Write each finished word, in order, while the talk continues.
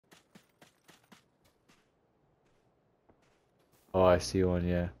Oh, I see one,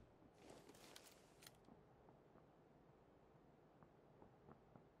 yeah.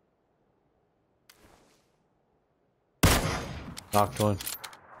 Knocked one.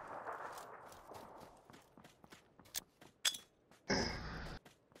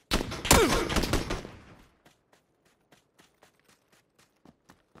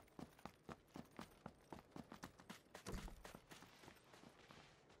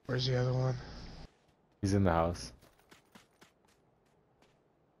 Where's the other one? He's in the house.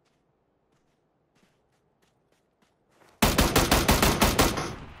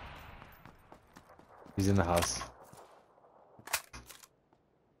 He's in the house.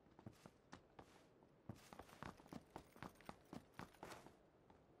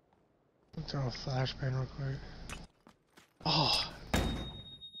 I'll throw a flashbang real quick. Oh!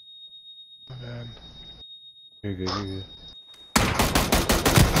 My bad. You're good, you're good.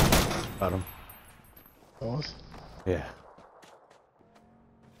 Got him. Both? Yeah.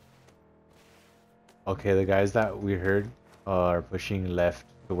 Okay, the guys that we heard are pushing left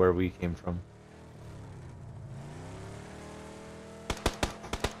to where we came from.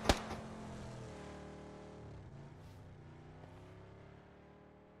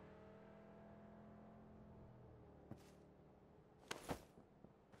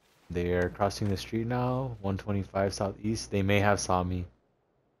 They are crossing the street now, 125 southeast. They may have saw me.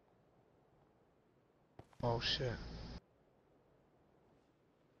 Oh shit.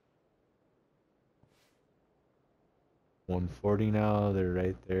 $140 now, they're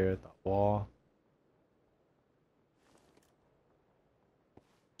right there at the wall.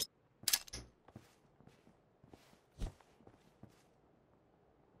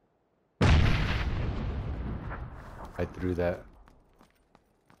 I threw that.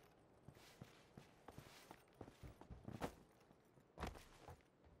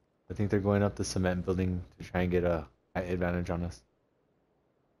 I think they're going up the cement building to try and get a advantage on us.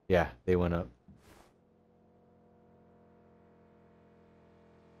 Yeah, they went up.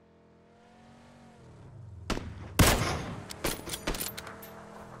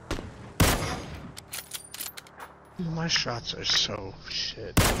 My shots are so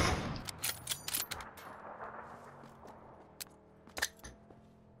shit.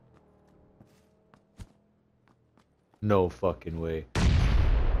 No fucking way.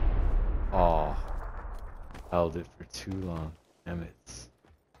 Oh, held it for too long. Damn it.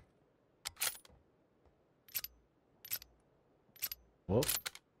 Well,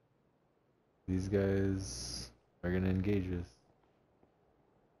 these guys are gonna engage us.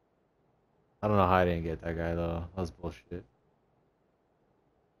 I don't know how I didn't get that guy though. That was bullshit.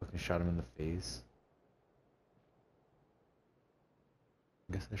 Fucking shot him in the face.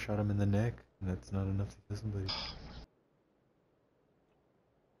 I guess I shot him in the neck, and that's not enough to kill somebody.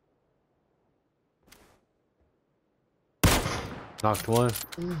 Knocked one.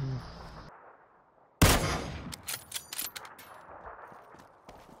 Mm-hmm.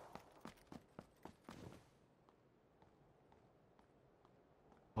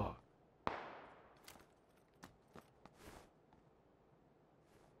 Fuck.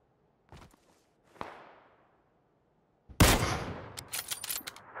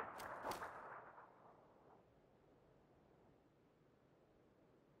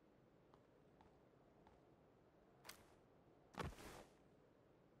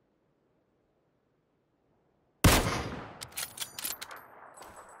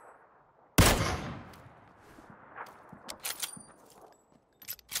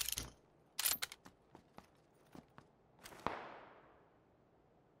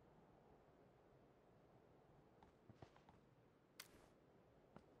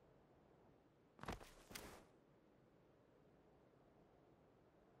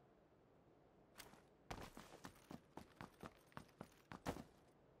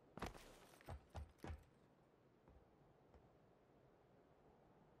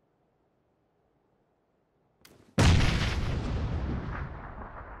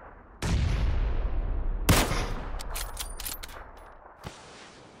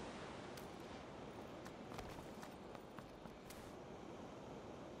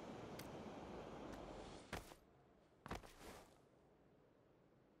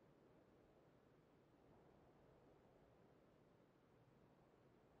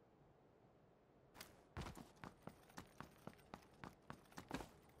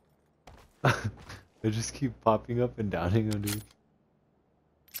 They just keep popping up and downing him, dude.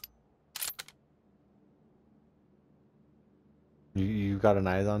 You got an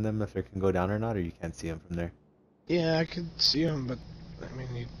eye on them if they can go down or not, or you can't see them from there? Yeah, I could see him, but I mean,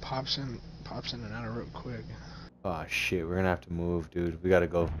 he pops in and out of real quick. Oh shit, we're gonna have to move, dude. We gotta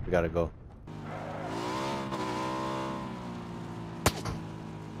go. We gotta go.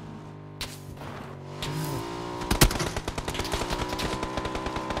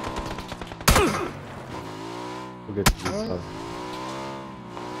 We'll get to this stuff.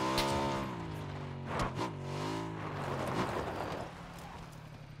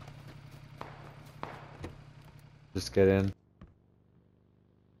 Just get in.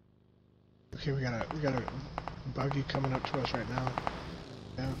 Okay, we got a buggy coming up to us right now.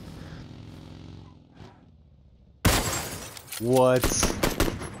 Yeah. What?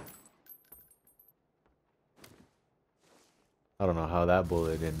 I don't know how that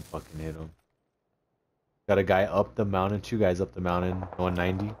bullet didn't fucking hit him. Got a guy up the mountain, 2 guys up the mountain,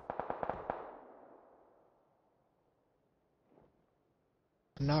 190.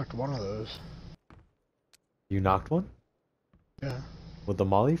 I knocked one of those. You knocked one? Yeah. With the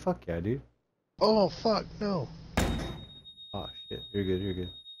molly? Fuck yeah, dude. Oh fuck, no. Oh shit, you're good, you're good.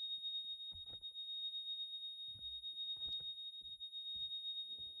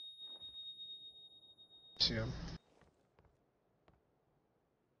 See him.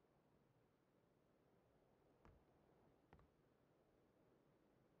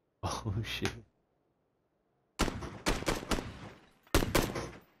 Oh shit.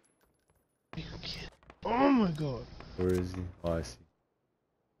 You kid. Oh my god. Where is he? Oh, I see.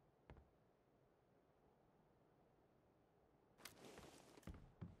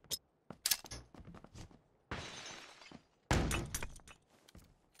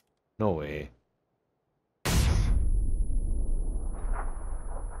 No way.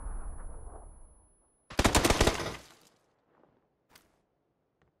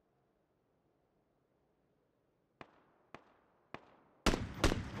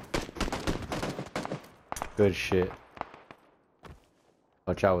 Good shit.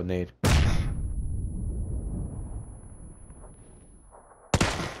 Watch out with nade.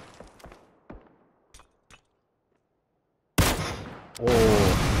 Oh.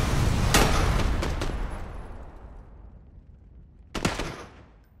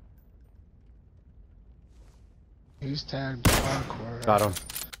 He's tagged hardcore. Got him.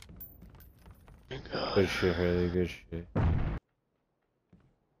 God. Good shit, Hurley. Good shit.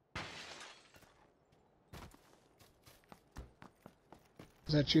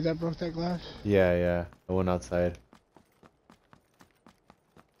 Is that you that broke that glass? Yeah, yeah. I went outside.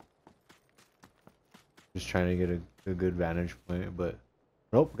 Just trying to get a good vantage point, but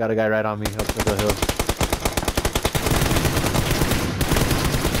nope, got a guy right on me up the hill.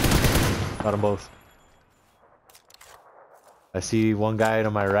 Got them both. I see one guy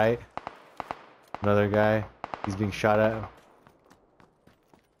to my right. Another guy. He's being shot at.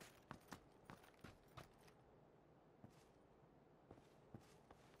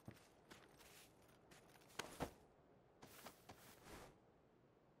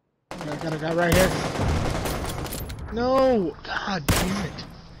 I got a guy right here. No! God damn it.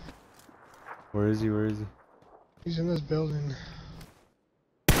 Where is he? Where is he? He's in this building.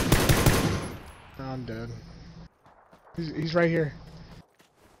 Oh, I'm dead. He's right here.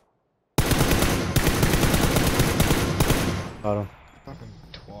 Got him. Fucking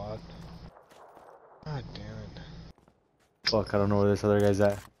twat. God damn it. Fuck, I don't know where this other guy's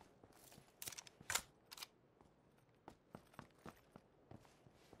at.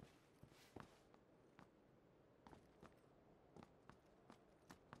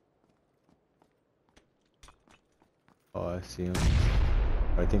 Oh, I see him.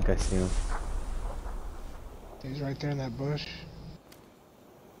 I think I see him. He's right there in that bush.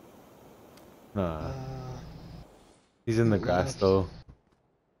 Nah. He's in the grass though.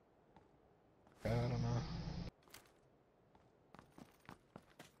 I don't know.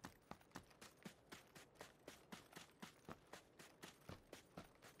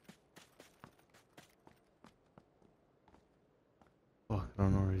 Fuck, I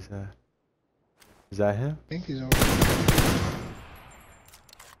don't know where he's at. Is that him? I think he's over there.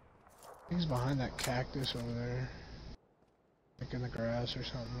 I think he's behind that cactus over there. Like in the grass or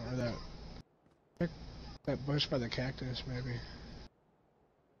something. Or that bush by the cactus, maybe.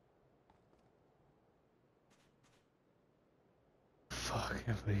 Fuck,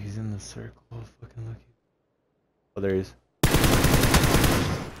 yeah, but he's in the circle. Fucking lucky. Oh, there he is.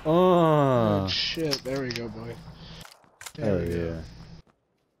 Oh Oh, shit, there we go, boy. hell yeah.